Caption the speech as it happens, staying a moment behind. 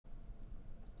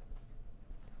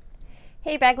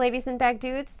Hey bag ladies and bag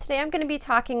dudes, today I'm going to be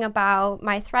talking about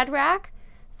my thread rack,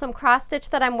 some cross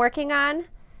stitch that I'm working on,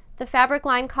 the fabric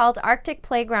line called Arctic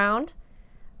Playground,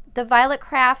 the Violet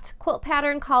Craft quilt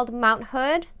pattern called Mount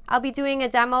Hood. I'll be doing a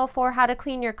demo for how to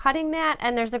clean your cutting mat,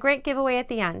 and there's a great giveaway at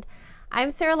the end.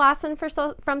 I'm Sarah Lawson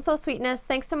from Sew Sweetness.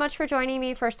 Thanks so much for joining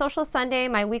me for Sewcial Sunday,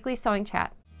 my weekly sewing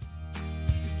chat.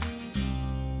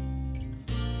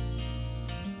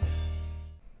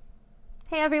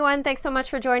 Hey everyone, thanks so much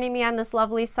for joining me on this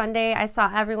lovely Sunday. I saw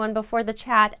everyone before the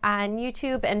chat on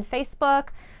YouTube and Facebook,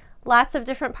 lots of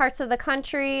different parts of the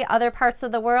country, other parts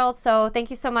of the world, so thank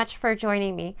you so much for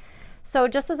joining me. So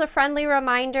just as a friendly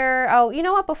reminder, oh, you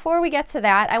know what, before we get to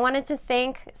that, I wanted to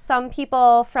thank some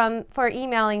people for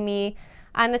emailing me.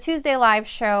 On the Tuesday live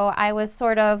show, I was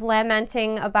sort of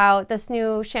lamenting about this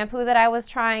new shampoo that I was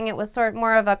trying. It was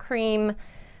more of a cream,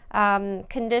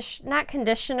 not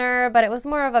conditioner, but it was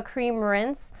more of a cream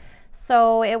rinse.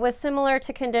 So it was similar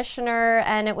to conditioner,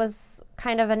 and it was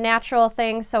kind of a natural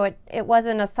thing, so it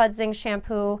wasn't a sudsing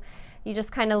shampoo. You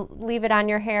just kind of leave it on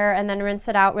your hair and then rinse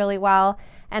it out really well.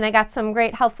 And I got some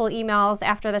great helpful emails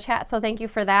after the chat, so thank you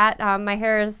for that. My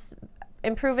hair is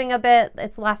improving a bit,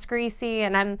 it's less greasy,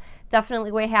 and I'm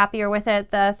definitely way happier with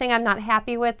it. The thing I'm not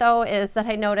happy with though is that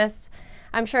I noticed,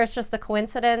 I'm sure it's just a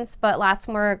coincidence, but lots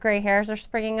more gray hairs are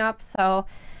springing up, so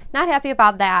not happy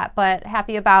about that, but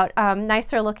happy about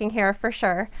nicer looking hair for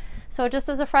sure. So just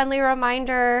as a friendly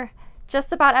reminder,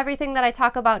 just about everything that I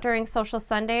talk about during Sewcial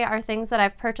Sunday are things that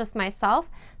I've purchased myself.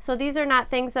 So these are not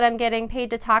things that I'm getting paid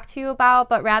to talk to you about,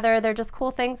 but rather they're just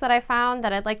cool things that I found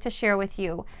that I'd like to share with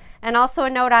you. And also a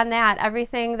note on that,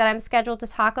 everything that I'm scheduled to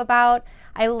talk about,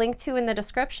 I link to in the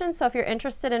description. So if you're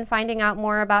interested in finding out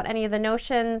more about any of the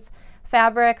notions,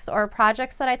 fabrics, or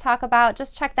projects that I talk about,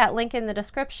 just check that link in the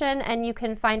description and you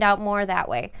can find out more that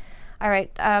way. All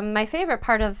right, my favorite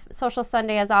part of Sewcial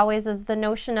Sunday, as always, is the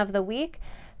notion of the week.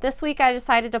 This week I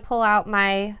decided to pull out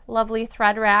my lovely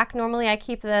thread rack. Normally I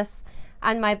keep this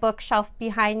on my bookshelf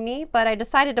behind me, but I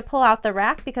decided to pull out the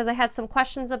rack because I had some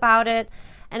questions about it,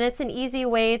 and it's an easy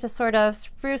way to sort of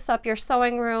spruce up your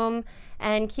sewing room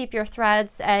and keep your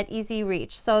threads at easy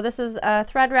reach. So this is a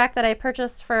thread rack that I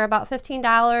purchased for about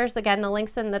 $15. Again, the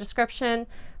link's in the description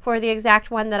for the exact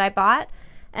one that I bought.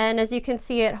 And as you can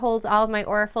see, it holds all of my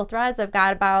Aurifil threads. I've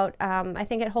got about, I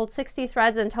think it holds 60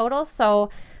 threads in total,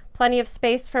 so plenty of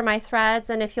space for my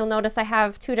threads. And if you'll notice, I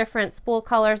have two different spool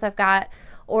colors. I've got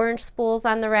orange spools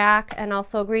on the rack and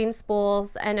also green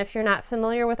spools. And if you're not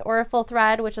familiar with Aurifil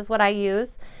thread, which is what I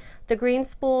use, the green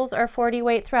spools are 40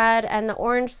 weight thread and the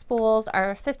orange spools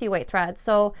are 50 weight thread.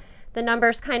 So the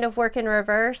numbers kind of work in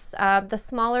reverse. The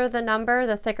smaller the number,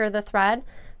 the thicker the thread.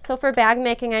 So for bag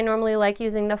making, I normally like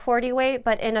using the 40 weight,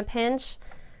 but in a pinch,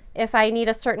 if I need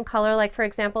a certain color, like for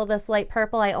example, this light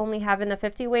purple I only have in the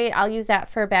 50 weight, I'll use that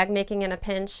for bag making in a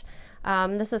pinch.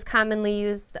 This is commonly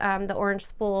used, the orange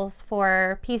spools,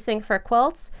 for piecing for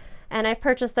quilts. And I've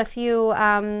purchased a few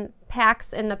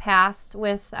packs in the past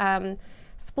with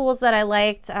spools that I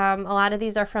liked. A lot of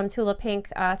these are from Tula Pink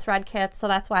thread kits, so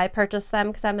that's why I purchased them,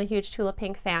 because I'm a huge Tula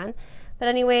Pink fan. But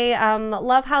anyway,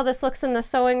 love how this looks in the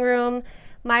sewing room.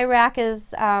 My rack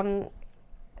is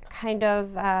kind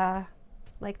of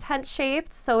like tent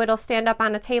shaped, so it'll stand up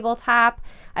on a tabletop.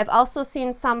 I've also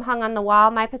seen some hung on the wall.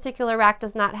 My particular rack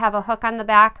does not have a hook on the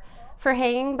back for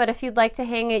hanging, but if you'd like to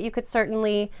hang it, you could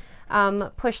certainly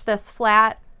push this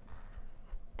flat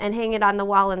and hang it on the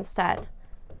wall instead.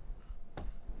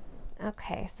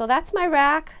 Okay, so that's my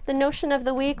rack. The notion of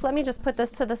the week, let me just put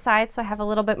this to the side so I have a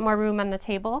little bit more room on the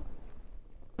table.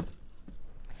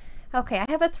 Okay, I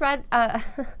have a thread, I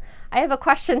have a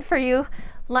question for you.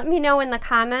 Let me know in the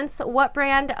comments, what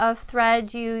brand of thread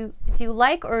do you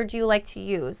like or do you like to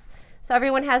use? So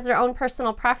everyone has their own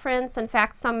personal preference. In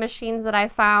fact, some machines that I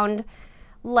found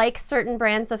like certain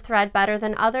brands of thread better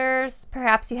than others.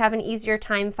 Perhaps you have an easier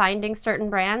time finding certain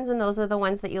brands, and those are the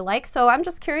ones that you like. So I'm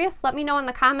just curious, let me know in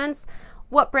the comments,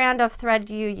 what brand of thread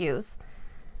do you use?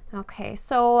 Okay,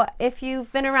 so if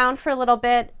you've been around for a little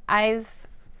bit, I've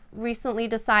recently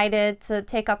decided to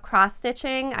take up cross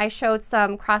stitching. I showed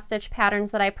some cross stitch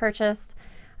patterns that I purchased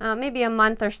maybe a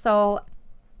month or so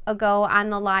ago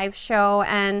on the live show,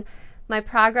 and my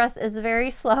progress is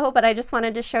very slow, but I just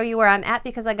wanted to show you where I'm at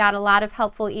because I got a lot of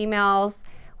helpful emails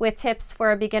with tips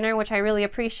for a beginner, which I really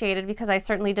appreciated because I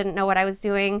certainly didn't know what I was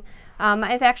doing.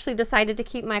 I've actually decided to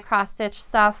keep my cross stitch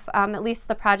stuff, at least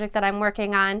the project that I'm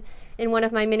working on, in one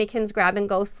of my Minikins grab and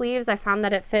go sleeves. I found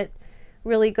that it fit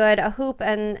really good, a hoop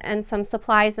and some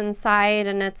supplies inside,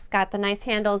 and it's got the nice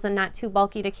handles and not too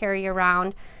bulky to carry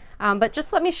around. But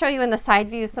just let me show you in the side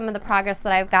view some of the progress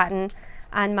that I've gotten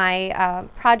on my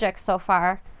projects so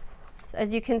far.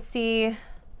 As you can see,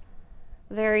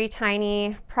 very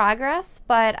tiny progress,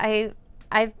 but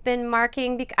I've been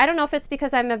marking, I don't know if it's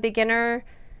because I'm a beginner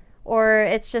or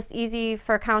it's just easy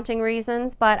for counting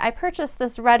reasons, but I purchased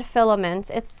this red filament.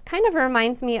 It's kind of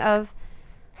reminds me of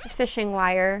fishing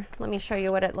wire. Let me show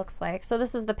you what it looks like. So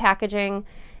this is the packaging.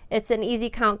 It's an easy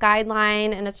count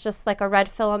guideline, and it's just like a red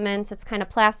filament. It's kind of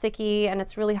plasticky and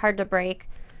it's really hard to break.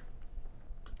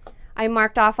 I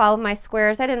marked off all of my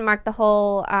squares. I didn't mark the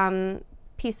whole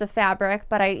piece of fabric,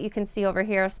 but you can see over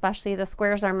here especially the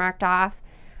squares are marked off.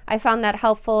 I found that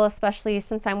helpful, especially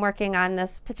since I'm working on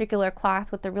this particular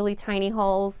cloth with the really tiny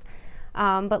holes.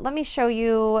 But let me show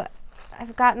you,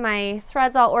 I've got my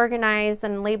threads all organized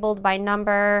and labeled by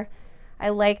number. I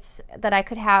liked that I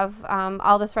could have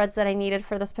all the threads that I needed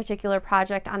for this particular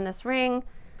project on this ring.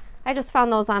 I just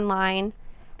found those online.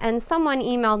 And someone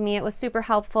emailed me, it was super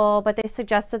helpful, but they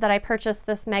suggested that I purchase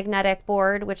this magnetic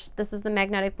board, which this is the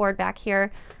magnetic board back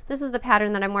here. This is the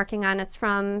pattern that I'm working on. It's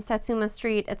from Satsuma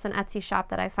Street. It's an Etsy shop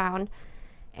that I found.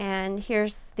 And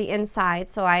here's the inside.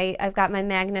 So I've got my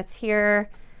magnets here,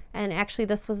 and actually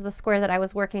this was the square that I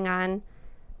was working on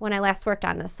when I last worked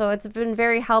on this. So it's been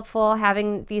very helpful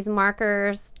having these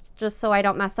markers just so I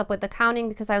don't mess up with the counting,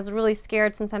 because I was really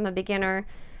scared, since I'm a beginner,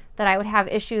 that I would have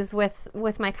issues with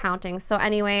my counting. So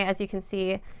anyway, as you can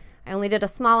see, I only did a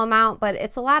small amount, but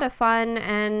it's a lot of fun,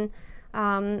 and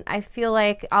I feel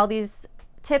like all these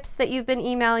tips that you've been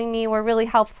emailing me were really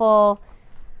helpful,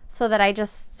 so that I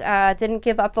just didn't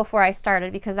give up before I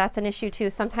started, because that's an issue too.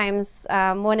 Sometimes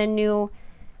when a new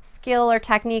skill or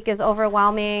technique is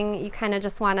overwhelming, you kind of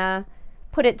just want to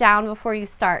put it down before you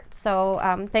start.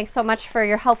 So thanks so much for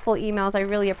your helpful emails. I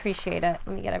really appreciate it.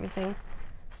 Let me get everything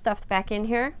stuffed back in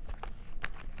here.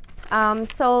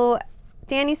 So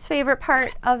Danny's favorite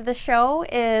part of the show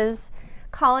is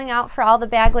calling out for all the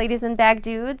bag ladies and bag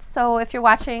dudes. So if you're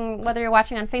watching, whether you're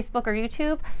watching on Facebook or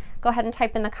YouTube, go ahead and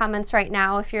type in the comments right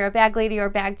now if you're a bag lady or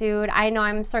bag dude. I know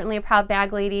I'm certainly a proud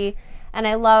bag lady, and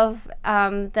I love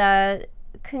the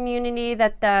community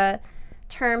that the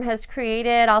term has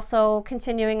created. Also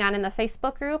continuing on in the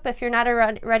Facebook group. If you're not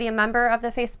already a member of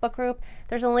the Facebook group,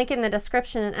 there's a link in the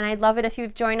description, and I'd love it if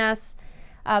you'd join us.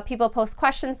 People post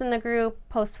questions in the group,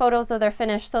 post photos of their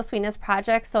finished Sew Sweetness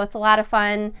projects, so it's a lot of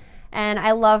fun, and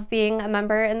I love being a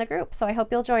member in the group, so I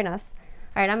hope you'll join us.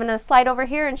 All right, I'm going to slide over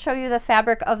here and show you the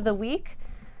fabric of the week.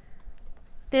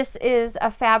 This is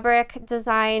a fabric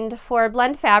designed for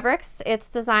Blend Fabrics. It's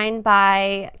designed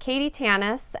by Katie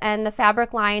Tanis, and the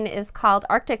fabric line is called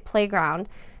Arctic Playground.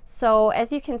 So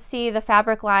as you can see, the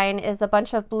fabric line is a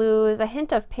bunch of blues, a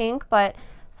hint of pink, but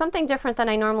something different than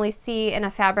I normally see in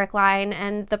a fabric line,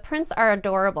 and the prints are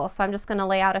adorable. So I'm just going to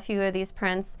lay out a few of these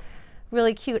prints.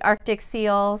 Really cute Arctic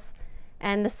seals,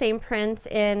 and the same print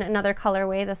in another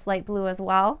colorway, this light blue as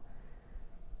well.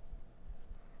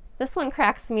 This one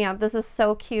cracks me up. This is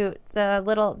so cute. Their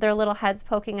little heads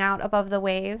poking out above the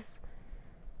waves.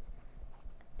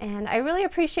 And I really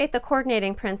appreciate the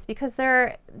coordinating prints because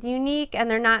they're unique and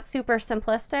they're not super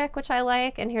simplistic, which I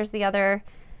like. And here's the other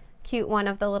cute one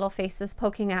of the little faces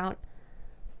poking out.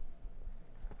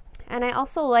 And I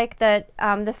also like that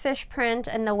the fish print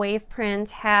and the wave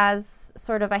print has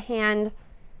sort of a hand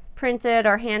printed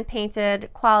or hand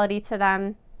painted quality to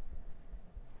them.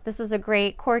 This is a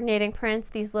great coordinating print,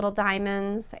 these little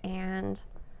diamonds, and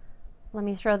let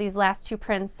me throw these last two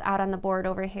prints out on the board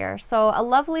over here. So a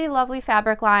lovely, lovely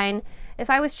fabric line. If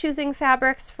I was choosing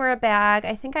fabrics for a bag,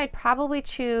 I think I'd probably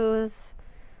choose,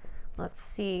 let's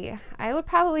see, I would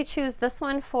probably choose this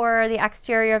one for the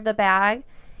exterior of the bag.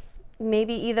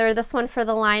 Maybe either this one for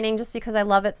the lining just because I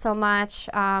love it so much.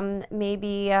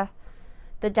 Maybe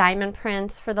the diamond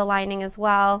print for the lining as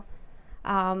well.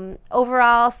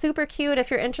 Overall, super cute. If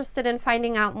you're interested in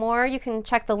finding out more, you can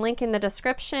check the link in the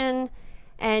description,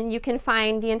 and you can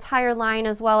find the entire line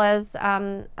as well as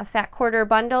a fat quarter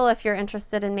bundle if you're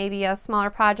interested in maybe a smaller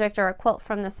project or a quilt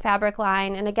from this fabric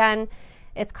line. And again,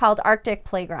 it's called Arctic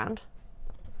Playground.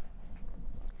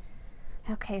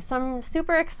 Okay, so I'm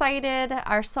super excited.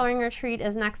 Our sewing retreat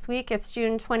is next week. It's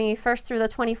June 21st through the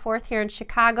 24th here in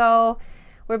Chicago.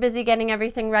 We're busy getting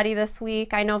everything ready this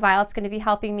week. I know Violet's going to be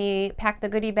helping me pack the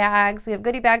goodie bags. We have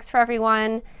goodie bags for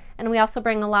everyone, and we also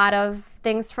bring a lot of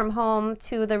things from home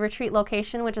to the retreat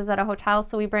location, which is at a hotel.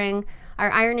 So we bring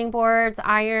our ironing boards,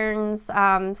 irons,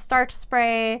 starch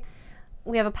spray.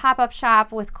 We have a pop-up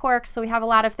shop with corks, so we have a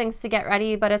lot of things to get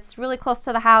ready, but it's really close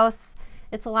to the house.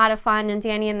 It's a lot of fun, and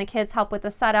Danny and the kids help with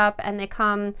the setup, and they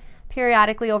come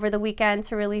periodically over the weekend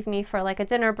to relieve me for like a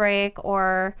dinner break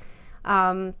or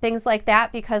things like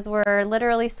that, because we're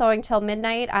literally sewing till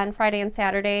midnight on Friday and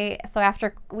Saturday. So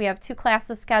after we have 2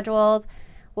 classes scheduled,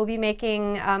 We'll be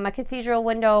making a cathedral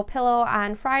window pillow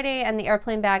on Friday and the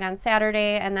airplane bag on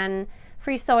Saturday, and then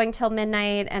free sewing till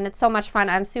midnight, and it's so much fun.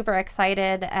 I'm super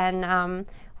excited, and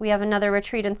we have another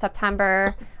retreat in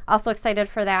September. Also excited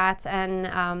for that,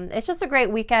 and it's just a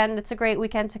great weekend. It's a great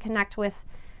weekend to connect with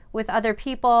other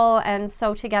people and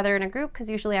sew together in a group, because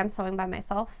usually I'm sewing by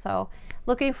myself. So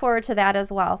looking forward to that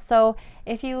as well. So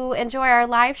if you enjoy our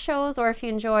live shows, or if you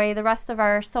enjoy the rest of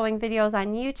our sewing videos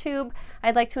on YouTube,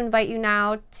 I'd like to invite you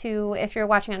now to, if you're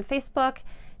watching on Facebook,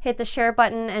 hit the share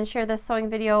button and share this sewing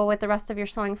video with the rest of your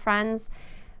sewing friends.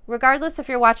 Regardless if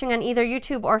you're watching on either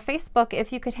YouTube or Facebook,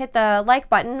 if you could hit the like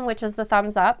button, which is the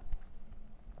thumbs up.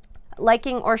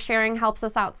 Liking or sharing helps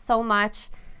us out so much.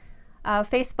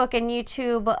 Facebook and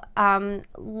YouTube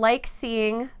like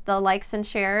seeing the likes and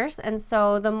shares, and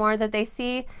so the more that they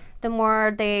see, the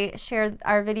more they share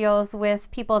our videos with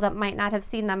people that might not have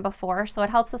seen them before. So it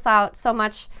helps us out so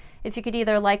much if you could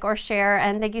either like or share,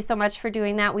 and thank you so much for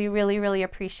doing that. We really, really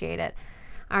appreciate it.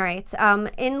 All right,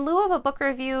 in lieu of a book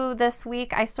review this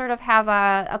week, I sort of have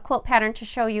a quilt pattern to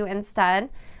show you instead.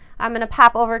 I'm going to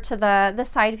pop over to the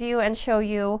side view and show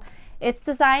you. It's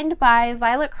designed by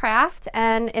Violet Craft,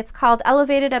 and it's called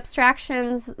Elevated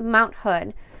Abstractions Mount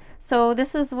Hood. So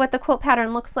this is what the quilt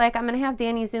pattern looks like. I'm going to have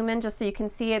Danny zoom in just so you can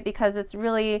see it, because it's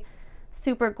really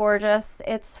super gorgeous.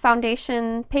 It's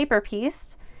foundation paper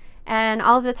piece, and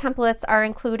all of the templates are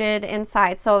included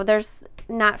inside. So there's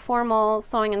not formal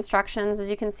sewing instructions.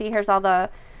 As you can see, here's all the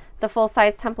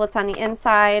full-size templates on the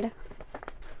inside,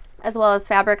 as well as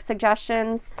fabric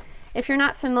suggestions. If you're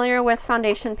not familiar with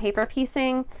foundation paper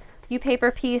piecing, you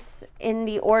paper piece in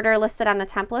the order listed on the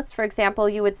templates. For example,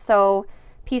 you would sew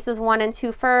pieces 1 and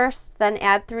 2 first, then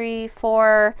add 3,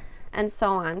 4, and so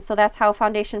on. So that's how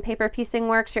foundation paper piecing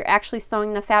works. You're actually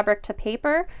sewing the fabric to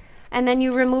paper, and then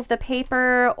you remove the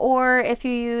paper, or if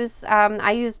you use,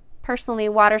 I use personally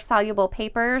water-soluble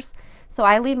papers, so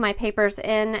I leave my papers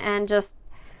in, and just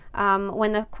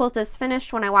when the quilt is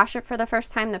finished, when I wash it for the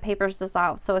first time, the papers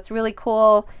dissolve. So it's really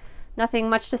cool. Nothing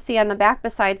much to see on the back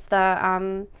besides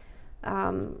the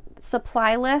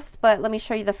supply list, but let me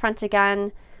show you the front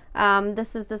again.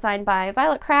 This is designed by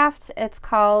Violet Craft. It's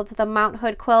called the Mount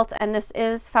Hood quilt, and this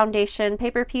is foundation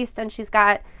paper pieced, and she's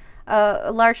got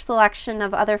a large selection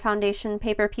of other foundation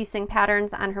paper piecing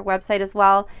patterns on her website as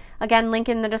well. Again, link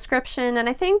in the description. And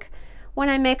I think when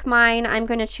I make mine, I'm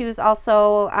going to choose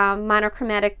also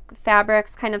monochromatic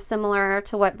fabrics, kind of similar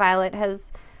to what Violet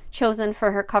has chosen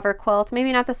for her cover quilt.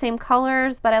 Maybe not the same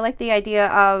colors, but I like the idea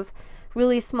of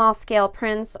really small scale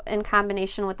prints in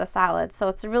combination with the solid. So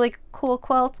it's a really cool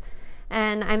quilt,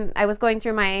 and I was going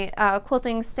through my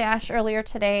quilting stash earlier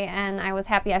today, and I was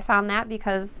happy I found that,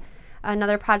 because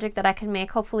another project that I can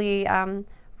make hopefully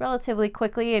relatively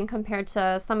quickly, and compared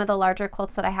to some of the larger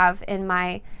quilts that I have in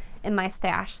my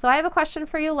stash. So I have a question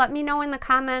for you. Let me know in the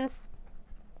comments,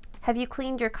 have you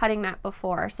cleaned your cutting mat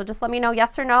before? So just let me know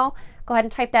yes or no. Go ahead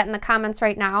and type that in the comments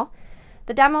right now.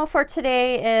 The demo for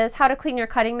today is how to clean your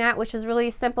cutting mat, which is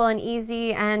really simple and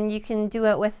easy, and you can do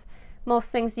it with most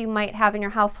things you might have in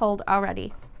your household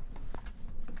already.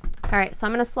 All right, so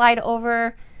I'm going to slide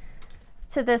over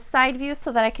to this side view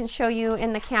so that I can show you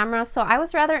in the camera. So I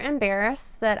was rather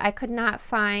embarrassed that I could not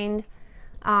find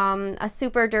a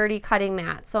super dirty cutting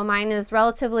mat. So mine is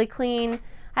relatively clean.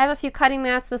 I have a few cutting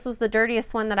mats. This was the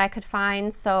dirtiest one that I could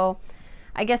find, so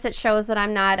I guess it shows that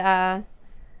I'm not a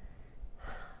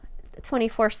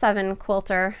 24/7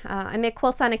 quilter. I make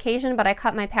quilts on occasion, but I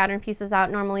cut my pattern pieces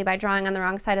out normally by drawing on the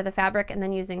wrong side of the fabric and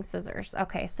then using scissors.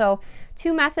 Okay, so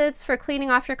 2 methods for cleaning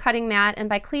off your cutting mat, and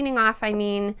by cleaning off I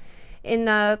mean in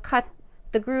the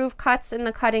groove cuts in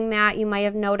the cutting mat, you might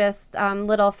have noticed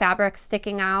little fabric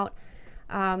sticking out.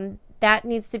 That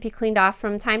needs to be cleaned off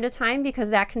from time to time, because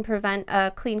that can prevent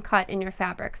a clean cut in your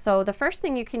fabric. So the first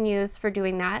thing you can use for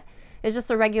doing that is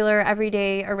just a regular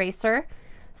everyday eraser.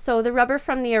 So the rubber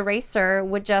from the eraser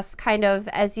would just kind of,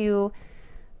 as you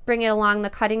bring it along the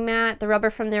cutting mat, the rubber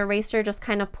from the eraser just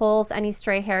kind of pulls any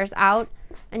stray hairs out,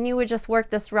 and you would just work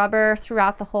this rubber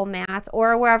throughout the whole mat,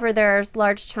 or wherever there's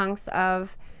large chunks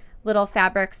of little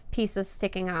fabric pieces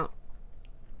sticking out.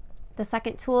 The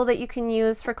second tool that you can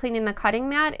use for cleaning the cutting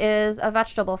mat is a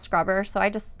vegetable scrubber. So I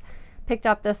just picked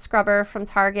up this scrubber from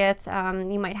Target.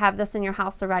 You might have this in your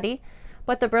house already.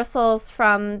 But the bristles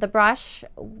from the brush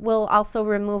will also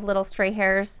remove little stray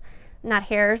hairs, not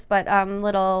hairs, but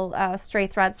little stray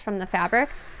threads from the fabric.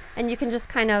 And you can just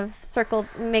kind of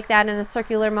make that in a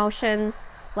circular motion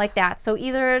like that. So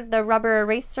either the rubber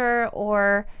eraser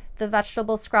or the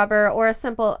vegetable scrubber, or a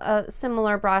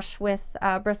similar brush with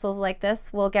bristles like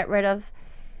this will get rid of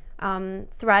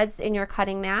threads in your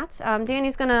cutting mat.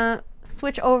 Danny's gonna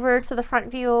switch over to the front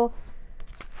view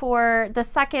for the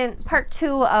second part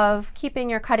 2 of keeping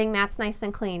your cutting mats nice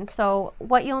and clean. So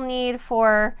what you'll need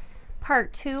for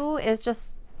part 2 is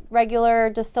just regular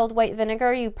distilled white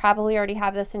vinegar. You probably already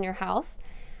have this in your house.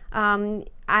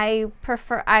 I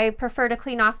prefer to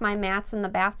clean off my mats in the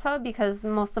bathtub because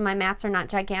most of my mats are not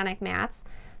gigantic mats.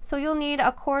 So you'll need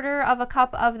 1/4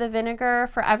 cup of the vinegar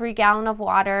for every gallon of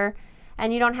water,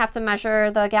 and you don't have to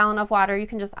measure the gallon of water, you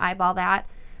can just eyeball that.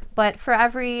 But for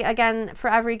every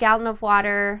gallon of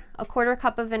water, 1/4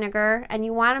 cup of vinegar, and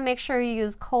you want to make sure you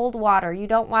use cold water. You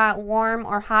don't want warm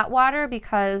or hot water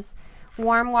because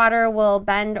warm water will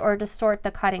bend or distort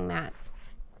the cutting mat.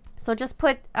 So just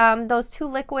put those 2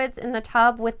 liquids in the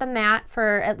tub with the mat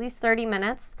for at least 30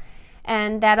 minutes,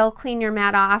 and that'll clean your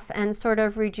mat off and sort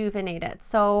of rejuvenate it.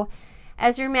 So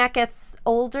as your mat gets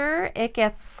older, it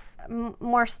gets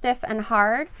more stiff and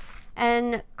hard,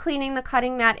 and cleaning the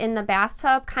cutting mat in the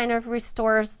bathtub kind of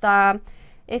restores the,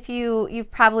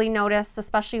 you've probably noticed,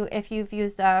 especially if you've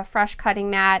used a fresh cutting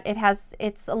mat,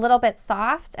 it's a little bit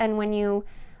soft, and when you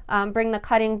bring the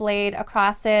cutting blade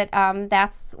across it,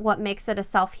 that's what makes it a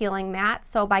self-healing mat.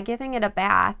 So by giving it a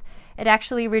bath, it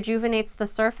actually rejuvenates the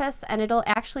surface, and it'll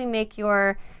actually make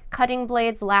your cutting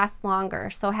blades last longer.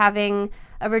 So having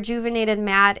a rejuvenated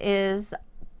mat is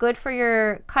good for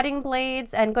your cutting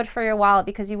blades and good for your wallet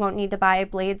because you won't need to buy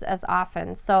blades as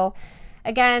often. So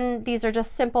again, these are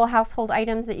just simple household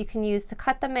items that you can use to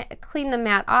clean the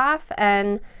mat off.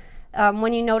 And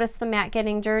when you notice the mat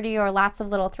getting dirty or lots of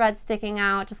little threads sticking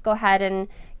out, just go ahead and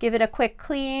give it a quick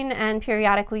clean and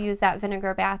periodically use that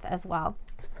vinegar bath as well.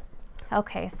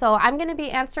 Okay, so I'm going to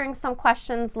be answering some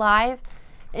questions live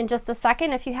in just a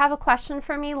second. If you have a question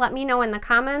for me, let me know in the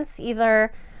comments,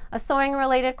 either a sewing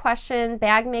related question,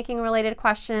 bag making related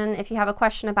question. If you have a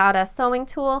question about a sewing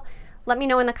tool, let me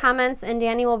know in the comments, and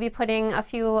Danny will be putting a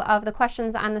few of the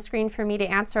questions on the screen for me to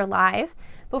answer live.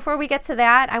 Before we get to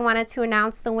that, I wanted to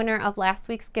announce the winner of last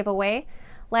week's giveaway.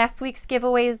 Last week's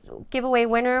giveaway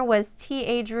winner was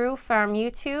T.A. Drew from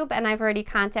YouTube, and I've already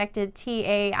contacted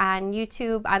T.A. on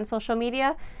YouTube on social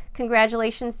media.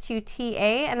 Congratulations to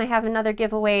T.A., and I have another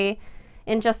giveaway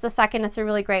in just a second. It's a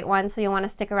really great one, so you'll want to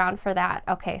stick around for that.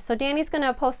 Okay, so Danny's going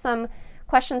to post some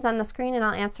questions on the screen and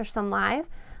I'll answer some live.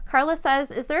 Carla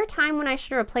says, is there a time when I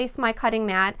should replace my cutting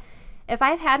mat? If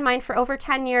I've had mine for over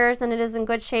 10 years and it is in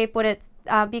good shape, would it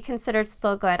be considered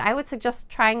still good? I would suggest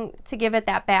trying to give it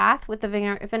that bath with the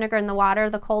vinegar in the water,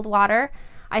 the cold water.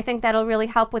 I think that'll really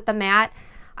help with the mat.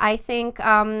 I think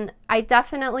I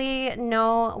definitely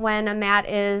know when a mat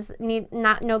is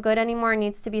no good anymore,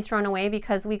 needs to be thrown away,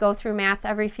 because we go through mats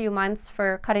every few months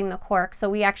for cutting the cork. So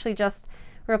we actually just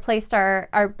replaced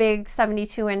our big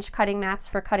 72-inch cutting mats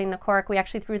for cutting the cork. We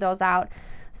actually threw those out.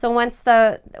 So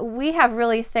we have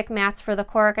really thick mats for the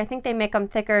cork. I think they make them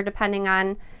thicker depending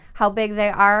on how big they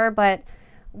are, but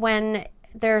when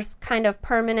there's kind of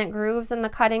permanent grooves in the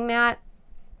cutting mat,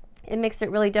 it makes it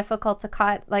really difficult to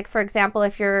cut. Like, for example,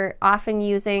 if you're often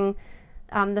using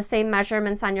the same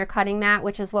measurements on your cutting mat,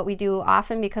 which is what we do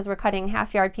often because we're cutting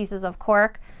half-yard pieces of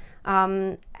cork,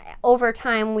 over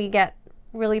time we get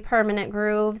really permanent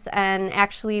grooves, and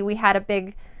actually we had a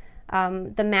big,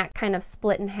 the mat kind of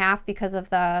split in half because of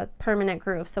the permanent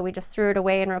groove, so we just threw it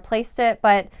away and replaced it.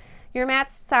 But your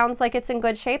mat sounds like it's in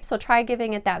good shape, so try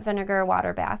giving it that vinegar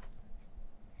water bath.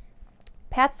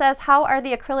 Pat says, how are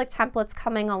the acrylic templates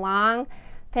coming along?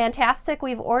 Fantastic.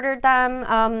 We've ordered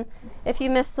them. If you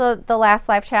missed the last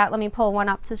live chat, let me pull one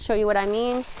up to show you what I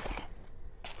mean.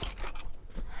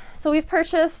 So we've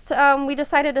purchased, we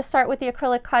decided to start with the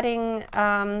acrylic cutting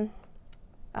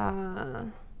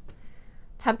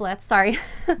templates, sorry.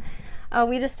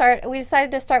 We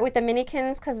decided to start with the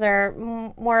minikins because they're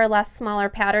more or less smaller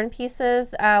pattern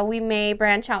pieces. We may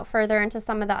branch out further into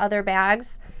some of the other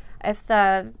bags if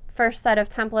the first set of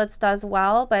templates does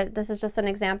well, but this is just an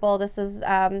example. This is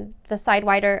the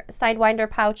sidewinder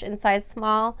pouch in size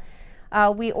small.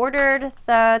 We ordered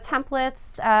the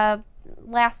templates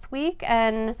last week,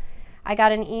 and I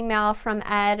got an email from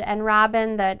Ed and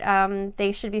Robin that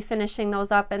they should be finishing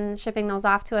those up and shipping those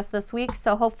off to us this week.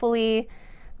 So hopefully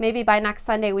maybe by next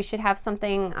Sunday we should have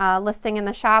something listing in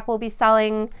the shop. We'll be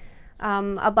selling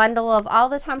a bundle of all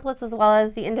the templates as well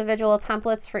as the individual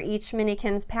templates for each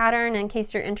minikins pattern in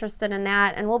case you're interested in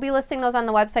that. And we'll be listing those on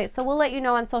the website, so we'll let you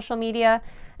know on social media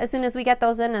as soon as we get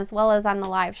those in, as well as on the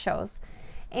live shows.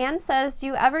 Anne says, do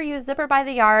you ever use zipper by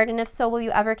the yard, and if so, will you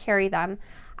ever carry them?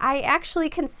 I actually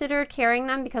considered carrying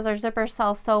them because our zippers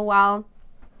sell so well.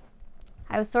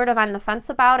 I was sort of on the fence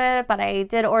about it, but I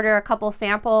did order a couple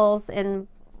samples in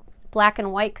black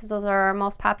and white because those are our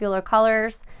most popular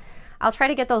colors. I'll try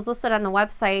to get those listed on the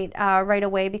website right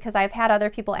away because I've had other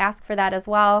people ask for that as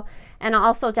well. And I'll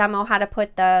also demo how to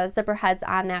put the zipper heads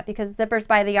on that, because Zippers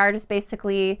by the Yard is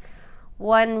basically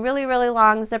one really, really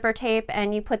long zipper tape,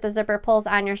 and you put the zipper pulls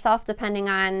on yourself depending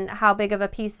on how big of a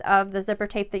piece of the zipper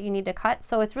tape that you need to cut.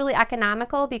 So it's really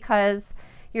economical because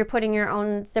you're putting your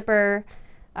own zipper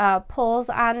pulls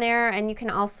on there, and you can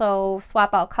also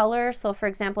swap out colors. So for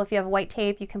example, if you have white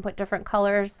tape, you can put different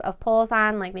colors of pulls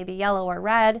on, like maybe yellow or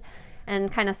red,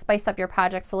 and kind of spice up your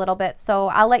projects a little bit. So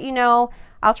I'll let you know.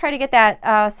 I'll try to get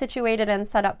that situated and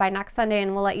set up by next Sunday,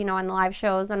 and we'll let you know on the live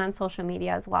shows and on social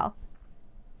media as well.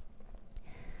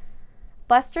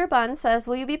 Buster Bunn says,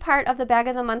 will you be part of the Bag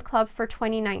of the Month Club for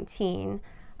 2019?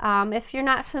 If you're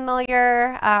not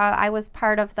familiar, I was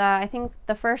part of I think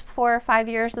the first 4 or 5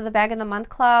 years of the Bag of the Month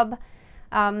Club.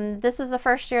 This is the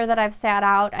first year that I've sat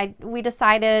out.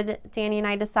 Danny and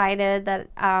I decided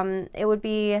that it would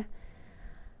be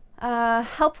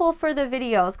helpful for the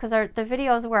videos, because the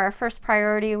videos were our first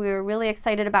priority. We were really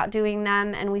excited about doing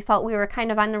them, and we felt we were kind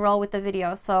of on the roll with the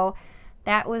videos. So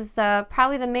that was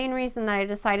probably the main reason that I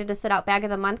decided to sit out Bag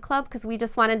of the Month Club, because we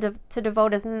just wanted to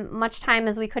devote as much time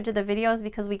as we could to the videos,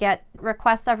 because we get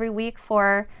requests every week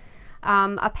for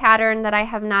a pattern that I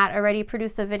have not already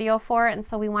produced a video for, and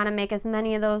so we want to make as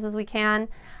many of those as we can.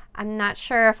 I'm not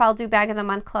sure if I'll do Bag of the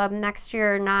Month Club next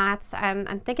year or not.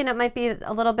 I'm thinking it might be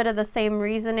a little bit of the same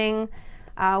reasoning.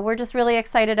 We're just really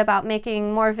excited about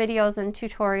making more videos and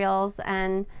tutorials,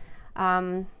 and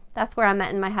that's where I'm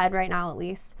at in my head right now, at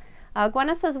least.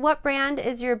 Gwenna says, what brand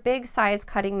is your big size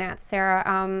cutting mat, Sarah?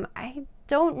 I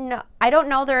don't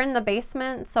know. They're in the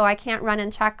basement, so I can't run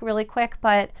and check really quick,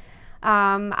 but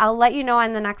I'll let you know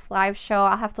on the nenext live show.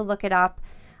 I'll have to look it up.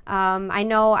 I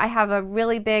know I have a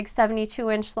really big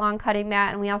 72-inch long cutting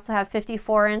mat, and we also have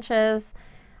 54 inches.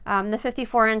 The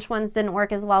 54-inch ones didn't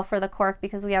work as well for the cork,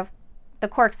 because the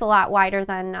cork's a lot wider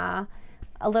than, a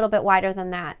little bit wider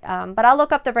than that. But I'll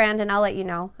look up the brand and I'll let you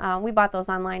know. We bought those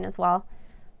online as well.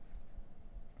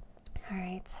 All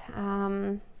right,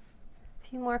 a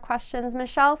few more questions.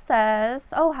 Michelle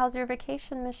says, oh, how's your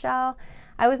vacation, Michelle?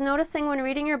 I was noticing when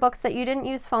reading your books that you didn't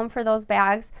use foam for those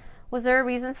bags. Was there a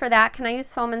reason for that? Can I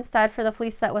use foam instead for the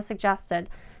fleece that was suggested?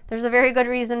 There's a very good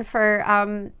reason for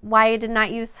why I did not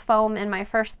use foam in my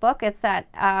first book. It's that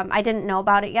I didn't know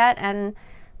about it yet, and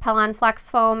Pellon Flex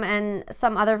foam and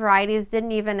some other varieties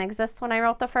didn't even exist when I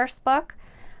wrote the first book.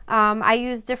 I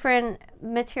use different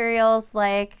materials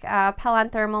like Pellon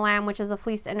Thermolam, which is a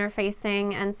fleece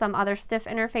interfacing, and some other stiff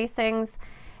interfacings.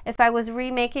 If I was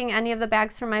remaking any of the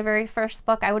bags from my very first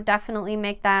book, I would definitely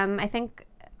make them, I think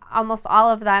almost all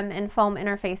of them, in foam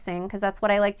interfacing, because that's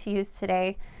what I like to use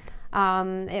today.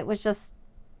 It was just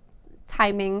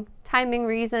timing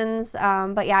reasons,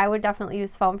 but yeah, I would definitely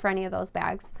use foam for any of those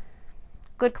bags.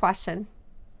 Good question.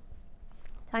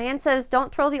 Diane says,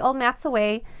 don't throw the old mats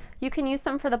away. You can use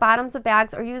them for the bottoms of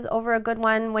bags or use over a good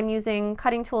one when using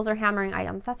cutting tools or hammering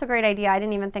items. That's a great idea. I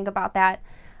didn't even think about that.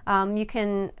 You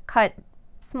can cut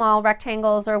small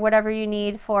rectangles or whatever you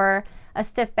need for a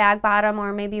stiff bag bottom,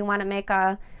 or maybe you want to make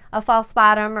a false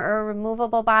bottom or a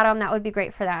removable bottom. That would be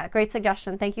great for that. Great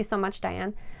suggestion. Thank you so much,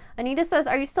 Diane. Anita says,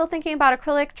 are you still thinking about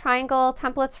acrylic triangle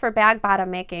templates for bag bottom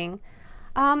making?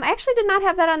 I actually did not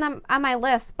have that on my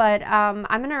list, but I'm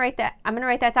gonna write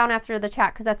that down after the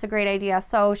chat, because that's a great idea.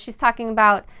 So she's talking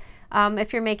about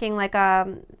if you're making like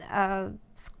a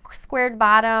squared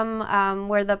bottom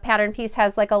where the pattern piece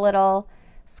has like a little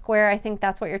square. I think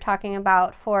that's what you're talking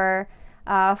about for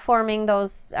forming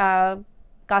those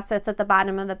gussets at the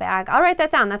bottom of the bag. I'll write that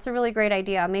down. That's a really great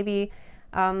idea. Maybe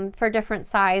for different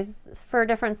sized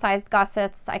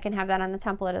gussets, I can have that on the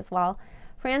template as well.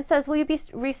 Fran says, will you be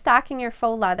restocking your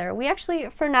faux leather? We actually,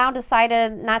 for now,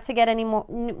 decided not to get any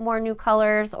more new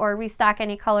colors or restock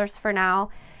any colors for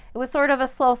now. It was sort of a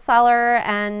slow seller,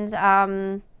 and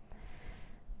I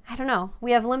don't know.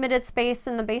 We have limited space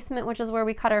in the basement, which is where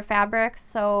we cut our fabrics.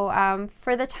 So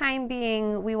for the time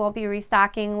being, we won't be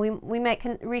restocking. We might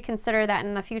reconsider that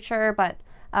in the future, but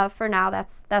for now,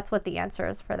 that's what the answer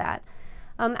is for that.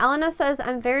 Elena says,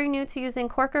 I'm very new to using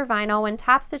cork or vinyl. When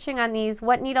top stitching on these,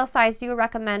 what needle size do you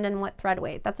recommend and what thread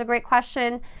weight? That's a great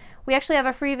question. We actually have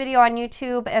a free video on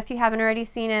YouTube, if you haven't already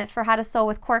seen it, for how to sew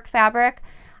with cork fabric.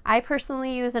 I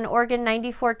personally use an Oregon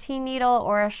 9014 needle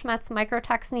or a Schmetz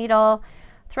Microtex needle.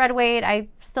 Thread weight, I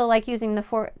still like using the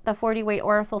 40 weight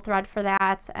Oracle thread for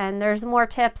that. And there's more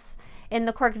tips in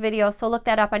the cork video, so look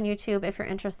that up on YouTube if you're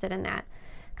interested in that.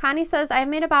 Connie says, I've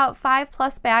made about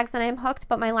 5+ bags and I'm hooked,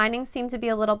 but my linings seem to be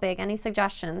a little big. Any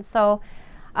suggestions? So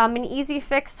An easy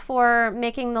fix for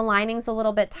making the linings a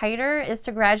little bit tighter is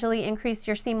to gradually increase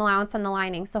your seam allowance on the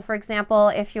lining. So for example,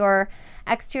 if your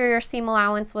exterior seam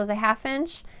allowance was a 1/2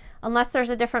 inch, unless there's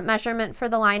a different measurement for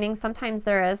the lining, sometimes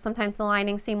there is, sometimes the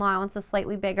lining seam allowance is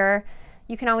slightly bigger,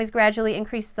 you can always gradually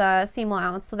increase the seam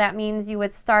allowance. So that means you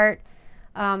would start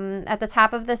at the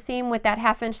top of the seam with that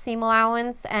 1/2 inch seam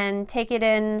allowance and take it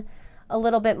in a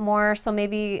little bit more, so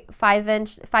maybe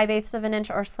 5/8 of an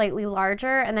inch or slightly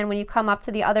larger, and then when you come up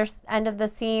to the other end of the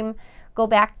seam, go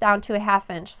back down to a 1/2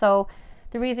 inch. So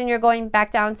the reason you're going back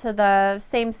down to the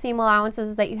same seam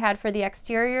allowances that you had for the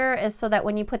exterior is so that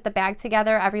when you put the bag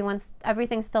together,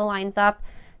 everything still lines up.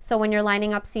 So when you're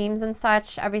lining up seams and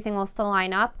such, everything will still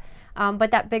line up.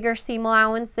 But that bigger seam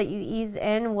allowance that you ease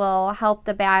in will help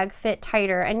the bag fit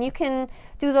tighter. And you can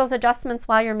do those adjustments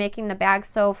while you're making the bag.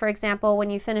 So for example, when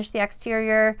you finish the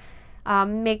exterior,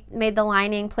 made the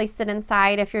lining, placed it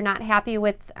inside, if you're not happy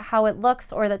with how it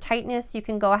looks or the tightness, you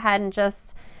can go ahead and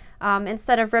just,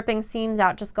 instead of ripping seams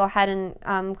out, just go ahead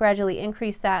and gradually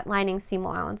increase that lining seam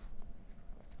allowance.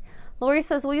 Lori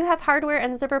says, will you have hardware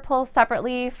and zipper pulls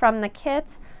separately from the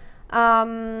kit?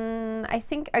 I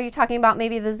think, are you talking about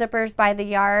maybe the zippers by the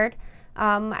yard?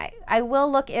 I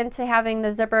will look into having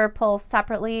the zipper pull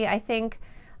separately. I think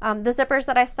the zippers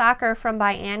that I stock are from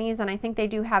by Annie's, and I think they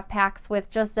do have packs with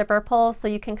just zipper pulls, so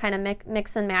you can kind of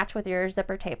mix and match with your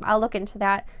zipper tape. I'll look into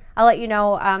that. I'll let you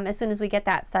know as soon as we get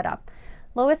that set up.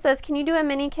 Lois says, can you do a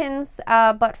minikins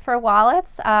but for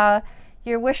wallets?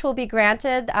 Your wish will be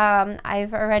granted.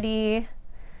 I've already...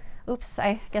 Oops,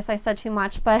 I guess I said too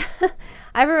much, but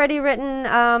I've already written,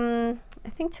 I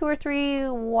think 2 or 3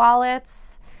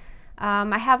 wallets.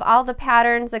 I have all the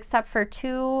patterns except for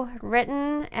 2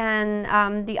 written,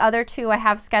 and the other 2 I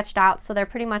have sketched out, so they're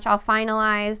pretty much all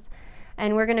finalized.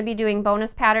 And we're going to be doing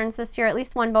bonus patterns this year, at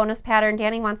least 1 bonus pattern.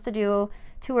 Danny wants to do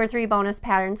 2 or 3 bonus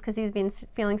patterns because he's been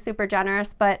feeling super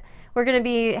generous, but we're going to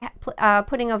be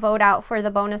putting a vote out for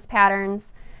the bonus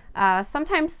patterns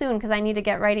sometime soon, because I need to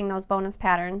get writing those bonus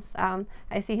patterns.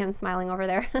 I see him smiling over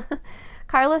there.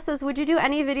 Carla says, would you do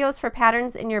any videos for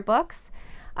patterns in your books?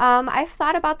 I've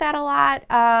thought about that a lot.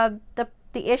 The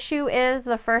issue is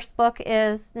the first book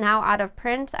is now out of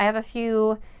print. I have a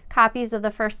few copies of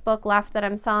the first book left that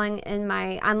I'm selling in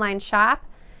my online shop.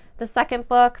 The second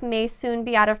book may soon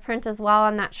be out of print as well.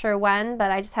 I'm not sure when,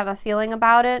 but I just have a feeling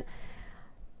about it.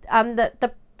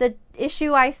 The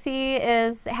issue I see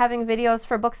is having videos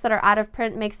for books that are out of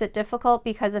print makes it difficult,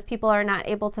 because if people are not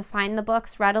able to find the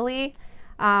books readily,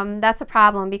 that's a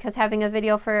problem, because having a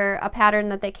video for a pattern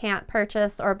that they can't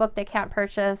purchase or a book they can't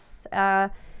purchase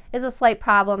is a slight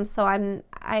problem. So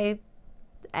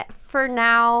for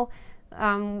now,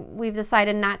 we've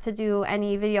decided not to do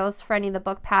any videos for any of the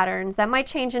book patterns. That might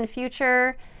change in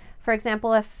future. For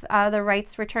example, if the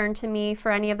rights return to me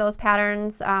for any of those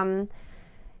patterns,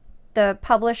 the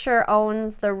publisher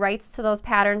owns the rights to those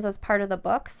patterns as part of the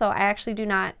book, so I actually do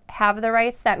not have the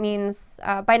rights. That means,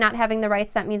 by not having the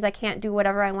rights, that means I can't do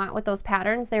whatever I want with those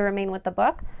patterns. They remain with the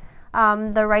book.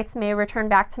 The rights may return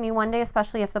back to me one day,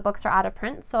 especially if the books are out of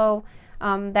print, so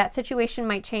that situation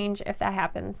might change if that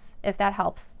happens, if that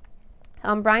helps.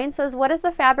 Brian says, what is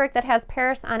the fabric that has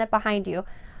Paris on it behind you?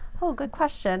 Oh, good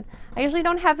question. I usually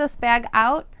don't have this bag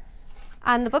out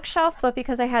on the bookshelf, but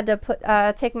because I had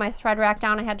to take my thread rack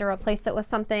down, I had to replace it with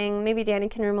something. Maybe Danny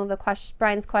can remove the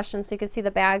Brian's question so you can see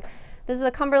the bag. This is a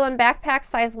Cumberland backpack,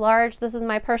 size large. This is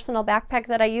my personal backpack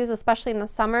that I use, especially in the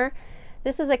summer.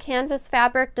 This is a canvas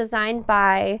fabric designed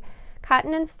by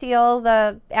Cotton and Steel.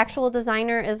 The actual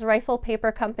designer is Rifle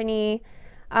Paper Company.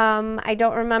 I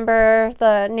don't remember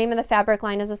the name of the fabric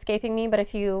line, is escaping me, but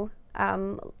if you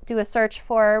do a search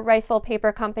for Rifle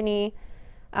Paper Company,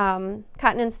 Cotton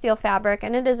and Steel fabric,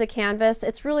 and it is a canvas.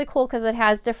 It's really cool because it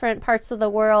has different parts of the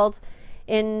world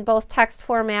in both text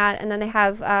format, and then they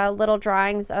have little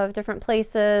drawings of different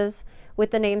places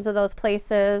with the names of those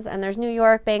places, and there's New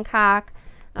York, Bangkok,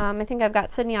 I think I've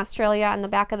got Sydney, Australia on the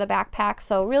back of the backpack.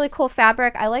 So really cool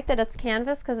fabric. I like that it's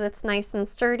canvas because it's nice and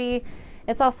sturdy.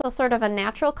 It's also sort of a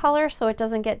natural color, so it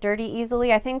doesn't get dirty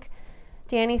easily. I think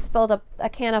Danny spilled a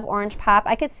can of orange pop.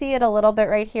 I could see it a little bit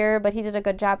right here, but he did a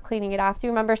good job cleaning it off. Do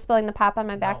you remember spilling the pop on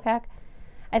my backpack?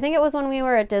 I think it was when we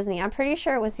were at Disney. I'm pretty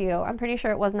sure it was you. I'm pretty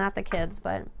sure it was not the kids,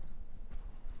 but...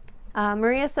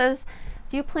 Maria says,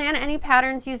 do you plan any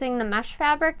patterns using the mesh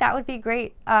fabric? That would be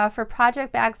great for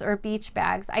project bags or beach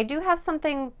bags. I do have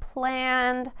something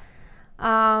planned,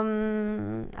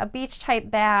 a beach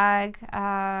type bag.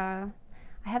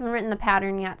 I haven't written the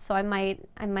pattern yet, so I might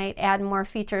add more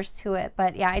features to it.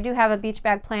 But yeah, I do have a beach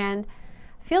bag planned.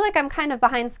 I feel like I'm kind of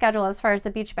behind schedule as far as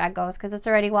the beach bag goes because it's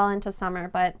already well into summer,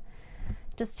 but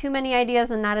Just too many ideas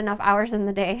and not enough hours in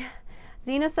the day.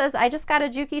 Zena says, I just got a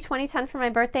Juki 2010 for my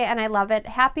birthday and I love it.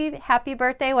 Happy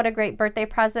birthday. What a great birthday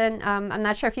present. I'm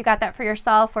not sure if you got that for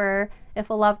yourself or if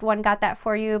a loved one got that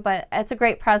for you, but it's a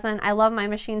great present. I love my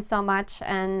machine so much,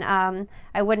 and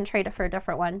I wouldn't trade it for a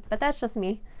different one, but that's just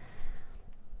me.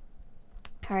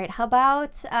 All right, how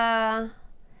about, I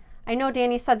know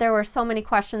Danny said there were so many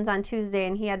questions on Tuesday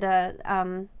and he had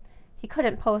to, he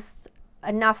couldn't post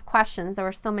enough questions. There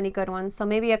were so many good ones. So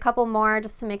maybe a couple more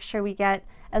just to make sure we get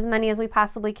as many as we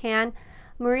possibly can.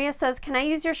 Maria says, can I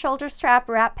use your shoulder strap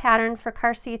wrap pattern for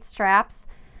car seat straps?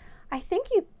 I think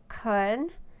you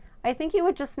could. I think you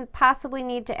would just possibly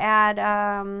need to add,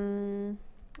 I'm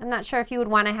not sure if you would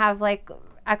want to have like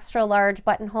extra large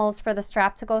buttonholes for the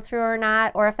strap to go through or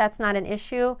not, or if that's not an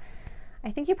issue.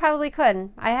 I think you probably could.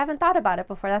 I haven't thought about it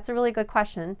before. That's a really good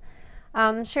question.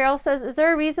 Cheryl says, is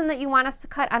there a reason that you want us to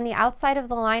cut on the outside of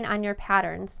the line on your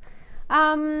patterns?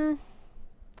 I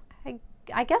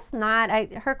guess not.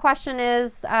 Her question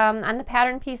is, on the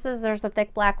pattern pieces, there's a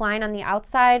thick black line on the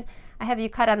outside. I have you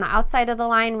cut on the outside of the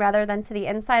line rather than to the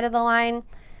inside of the line.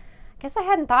 I guess I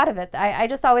hadn't thought of it. I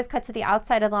just always cut to the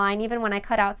outside of the line, even when I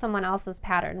cut out someone else's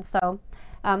pattern. So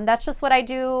that's just what I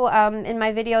do in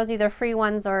my videos, either free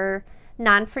ones or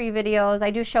non-free videos.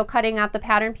 I do show cutting out the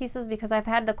pattern pieces because I've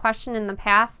had the question in the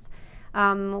past,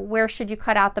 where should you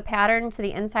cut out the pattern, to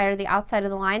the inside or the outside of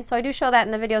the line? So I do show that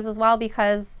in the videos as well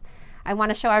because I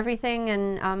want to show everything,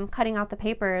 and cutting out the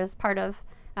paper is part of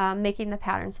making the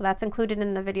pattern. So that's included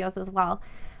in the videos as well.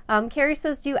 Carrie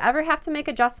says, do you ever have to make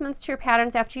adjustments to your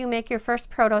patterns after you make your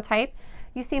first prototype?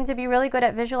 You seem to be really good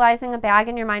at visualizing a bag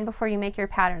in your mind before you make your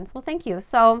patterns. Well, thank you.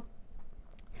 So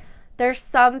there's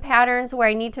some patterns where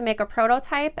I need to make a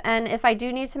prototype, and if I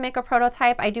do need to make a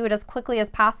prototype, I do it as quickly as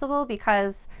possible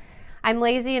because I'm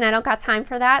lazy and I don't got time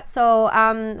for that. So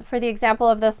for the example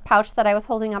of this pouch that I was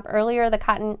holding up earlier, the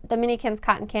Minikins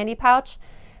cotton candy pouch,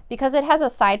 because it has a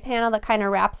side panel that kind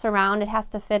of wraps around, it has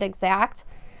to fit exact.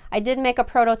 I did make a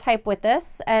prototype with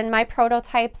this, and my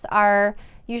prototypes are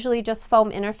usually just foam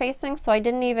interfacing, so I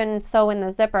didn't even sew in the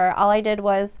zipper. All I did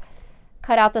was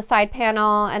cut out the side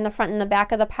panel and the front and the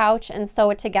back of the pouch and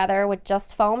sew it together with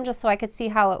just foam, just so I could see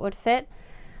how it would fit.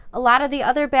 A lot of the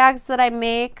other bags that I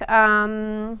make,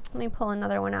 let me pull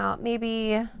another one out.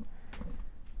 Maybe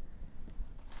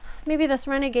this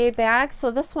Renegade bag.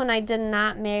 So this one I did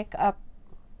not make a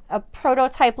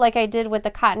prototype like I did with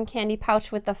the cotton candy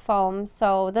pouch with the foam.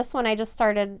 So this one I just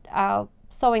started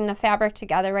sewing the fabric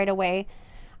together right away.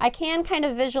 I can kind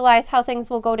of visualize how things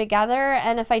will go together,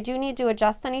 and if I do need to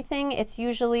adjust anything, it's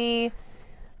usually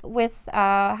with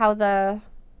how the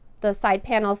side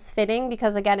panel's fitting,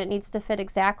 because again, it needs to fit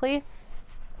exactly.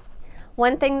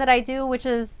 One thing that I do, which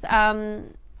is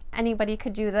anybody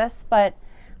could do this, but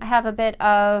I have a bit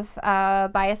of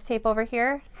bias tape over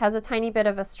here, has a tiny bit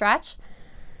of a stretch.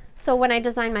 So when I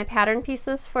design my pattern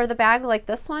pieces for the bag like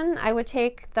this one, I would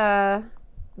take the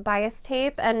bias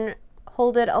tape and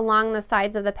hold it along the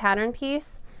sides of the pattern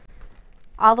piece,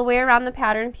 all the way around the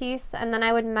pattern piece, and then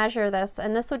I would measure this,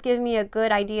 and this would give me a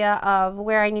good idea of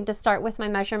where I need to start with my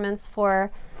measurements for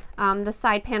the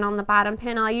side panel and the bottom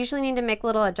panel. I usually need to make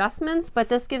little adjustments, but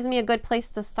this gives me a good place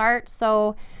to start.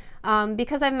 So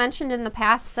because I've mentioned in the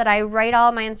past that I write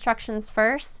all my instructions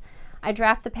first, I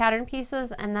draft the pattern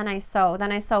pieces, and then I sew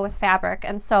with fabric.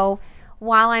 And so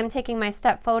while I'm taking my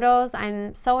step photos,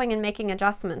 I'm sewing and making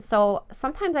adjustments. So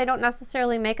sometimes I don't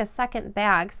necessarily make a second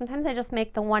bag. Sometimes I just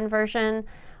make the one version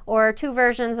or two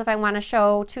versions if I want to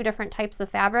show two different types of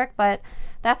fabric, but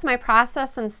that's my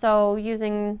process. And so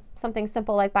using something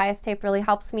simple like bias tape really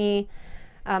helps me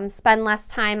spend less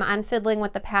time on fiddling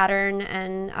with the pattern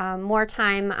and more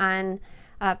time on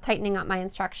tightening up my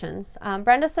instructions.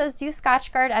 Brenda says, do you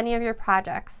Scotch guard any of your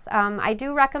projects? I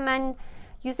do recommend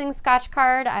using Scotch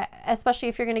Guard, especially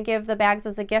if you're going to give the bags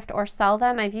as a gift or sell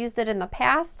them. I've used it in the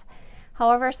past.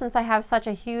 However, since I have such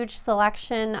a huge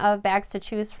selection of bags to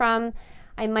choose from,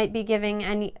 I might be giving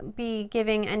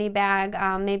any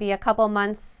bag maybe a couple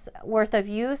months worth of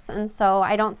use, and so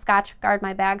I don't Scotch Guard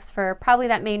my bags for probably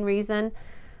that main reason.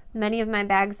 Many of my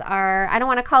bags are, I don't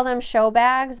want to call them show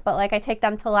bags, but like I take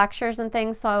them to lectures and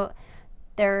things, so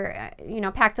they're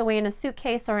packed away in a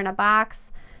suitcase or in a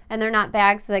box, and they're not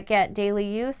bags that get daily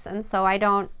use, and so I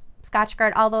don't Scotch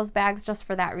Guard all those bags just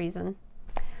for that reason.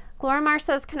 Glorimar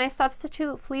says, can I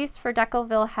substitute fleece for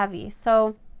Decoville Heavy?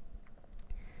 So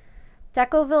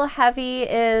Decoville Heavy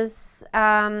is,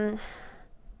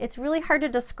 it's really hard to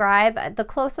describe. The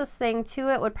closest thing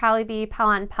to it would probably be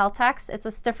Pellet Peltex. It's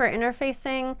a stiffer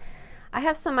interfacing. I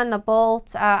have some on the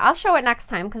bolt. I'll show it next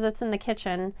time because it's in the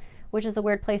kitchen, which is a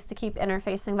weird place to keep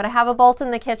interfacing, but I have a bolt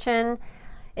in the kitchen.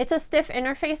 It's a stiff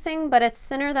interfacing, but it's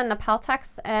thinner than the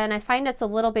Peltex, and I find it's a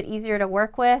little bit easier to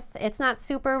work with. It's not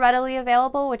super readily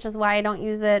available, which is why I don't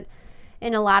use it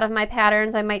in a lot of my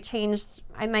patterns. I might change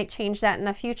that in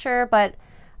the future, but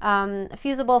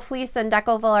fusible fleece and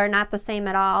Decoville are not the same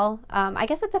at all. I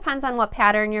guess it depends on what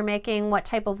pattern you're making, what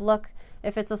type of look,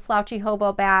 if it's a slouchy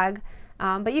hobo bag.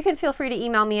 But you can feel free to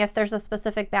email me if there's a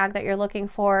specific bag that you're looking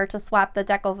for to swap the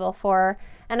Decoville for.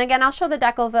 And again, I'll show the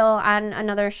Decoville on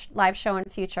another live show in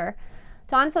future.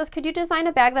 Dawn says, could you design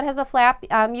a bag that has a flap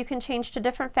you can change to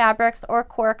different fabrics or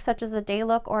cork, such as a day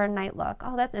look or a night look?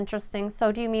 Oh, that's interesting.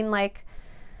 So do you mean like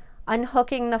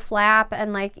unhooking the flap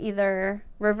and like either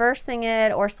reversing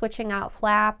it or switching out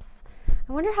flaps?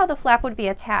 I wonder how the flap would be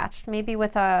attached. Maybe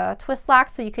with a twist lock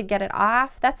so you could get it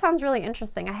off. That sounds really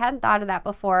interesting. I hadn't thought of that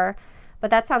before, but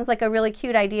that sounds like a really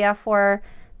cute idea for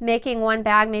making one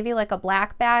bag, maybe like a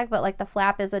black bag, but like the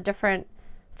flap is a different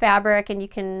fabric and you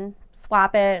can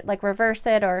swap it, like reverse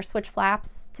it or switch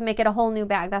flaps to make it a whole new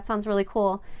bag. That sounds really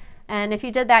cool. And if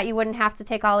you did that, you wouldn't have to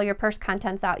take all your purse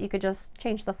contents out. You could just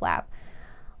change the flap.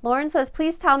 Lauren says,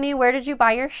 please tell me, where did you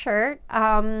buy your shirt?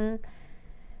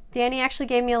 Danny actually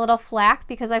gave me a little flack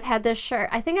because I've had this shirt.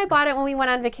 I think I bought it when we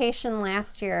went on vacation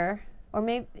last year, or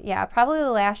maybe, yeah, probably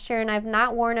last year, and I've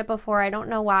not worn it before. I don't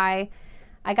know why.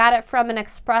 I got it from an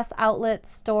express outlet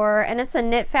store, and it's a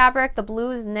knit fabric. The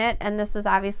blue is knit, and this is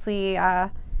obviously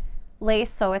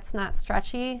lace, so it's not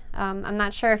stretchy. I'm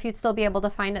not sure if you'd still be able to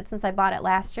find it since I bought it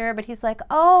last year, but he's like,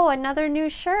 oh, another new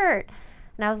shirt.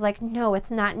 And I was like, no, it's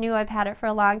not new. I've had it for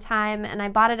a long time, and I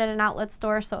bought it at an outlet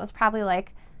store, so it was probably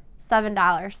like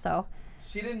 $7. So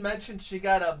she didn't mention she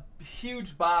got a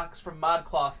huge box from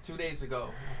ModCloth 2 days ago.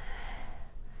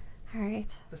 All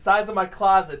right. The size of my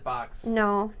closet box.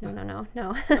 No.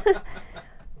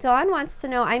 Dawn wants to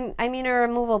know, I mean a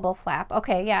removable flap.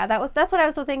 Okay, yeah, that's what I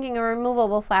was thinking, a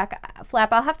removable flap.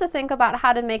 I'll have to think about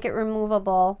how to make it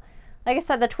removable. Like I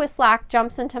said, the twist lock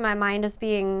jumps into my mind as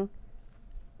being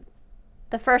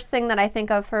the first thing that I think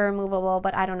of for removable,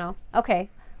 but I don't know. Okay,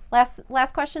 last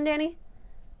question, Danny?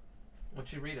 Why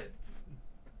don't you read it?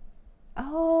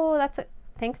 Oh,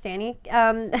 thanks, Danny.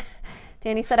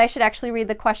 Danny said I should actually read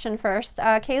the question first.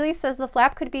 Kaylee says the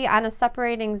flap could be on a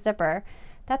separating zipper.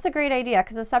 That's a great idea,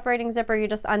 because a separating zipper, you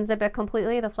just unzip it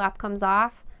completely, the flap comes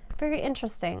off. Very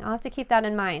interesting. I'll have to keep that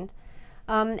in mind.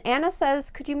 Anna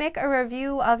says, could you make a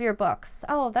review of your books?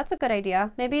 Oh, that's a good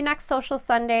idea. Maybe next Sewcial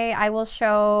Sunday I will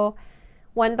show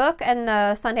one book, and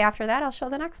the Sunday after that I'll show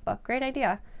the next book. Great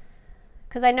idea.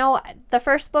 Because I know the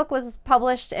first book was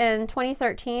published in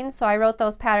 2013, so I wrote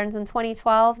those patterns in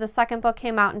 2012. The second book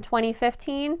came out in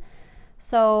 2015.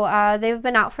 So they've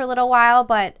been out for a little while,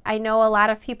 but I know a lot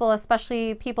of people,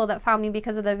 especially people that found me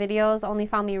because of the videos, only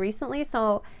found me recently.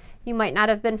 So you might not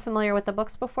have been familiar with the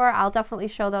books before. I'll definitely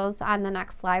show those on the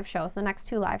next live shows, the next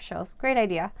 2 live shows. Great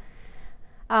idea.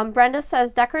 Brenda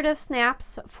says decorative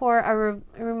snaps for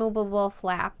a removable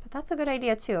flap. That's a good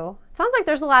idea too. It sounds like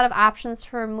there's a lot of options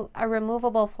for a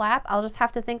removable flap. I'll just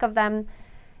have to think of them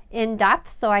in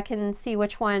depth so I can see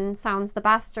which one sounds the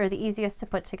best or the easiest to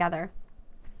put together.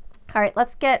 All right,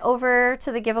 let's get over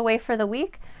to the giveaway for the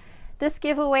week. This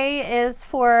giveaway is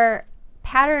for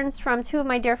patterns from 2 of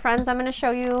my dear friends. I'm going to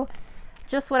show you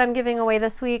just what I'm giving away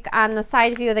this week on the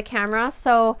side view of the camera.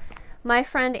 So my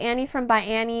friend Annie from By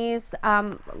Annie's,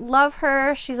 love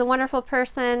her. She's a wonderful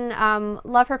person.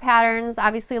 Love her patterns.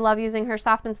 Obviously love using her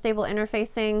soft and stable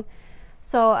interfacing.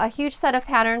 So a huge set of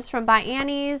patterns from By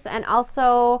Annie's, and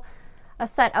also a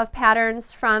set of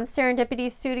patterns from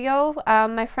Serendipity Studio.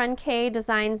 My friend Kay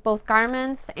designs both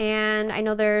garments, and I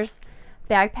know there's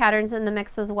bag patterns in the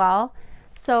mix as well.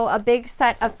 So a big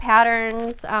set of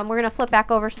patterns. We're going to flip back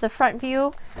over to the front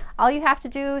view. All you have to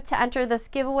do to enter this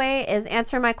giveaway is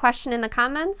answer my question in the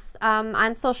comments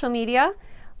on social media.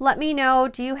 Let me know,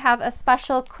 do you have a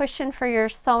special cushion for your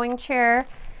sewing chair?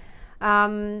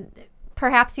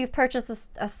 Perhaps you've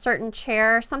purchased a certain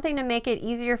chair, something to make it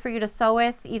easier for you to sew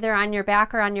with, either on your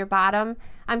back or on your bottom.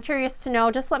 I'm curious to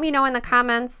know. Just let me know in the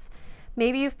comments.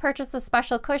 Maybe you've purchased a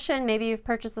special cushion, maybe you've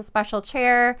purchased a special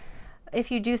chair. If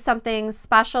you do something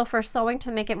special for sewing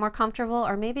to make it more comfortable,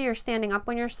 or maybe you're standing up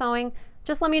when you're sewing,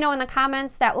 just let me know in the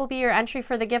comments. That will be your entry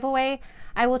for the giveaway.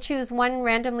 I will choose one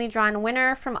randomly drawn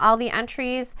winner from all the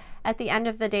entries at the end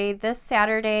of the day this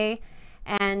Saturday,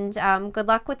 and good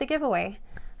luck with the giveaway.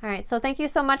 All right, so thank you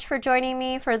so much for joining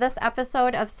me for this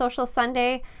episode of Sewcial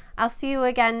Sunday. I'll see you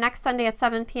again next Sunday at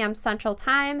 7 p.m. Central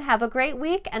Time. Have a great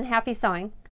week and happy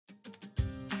sewing.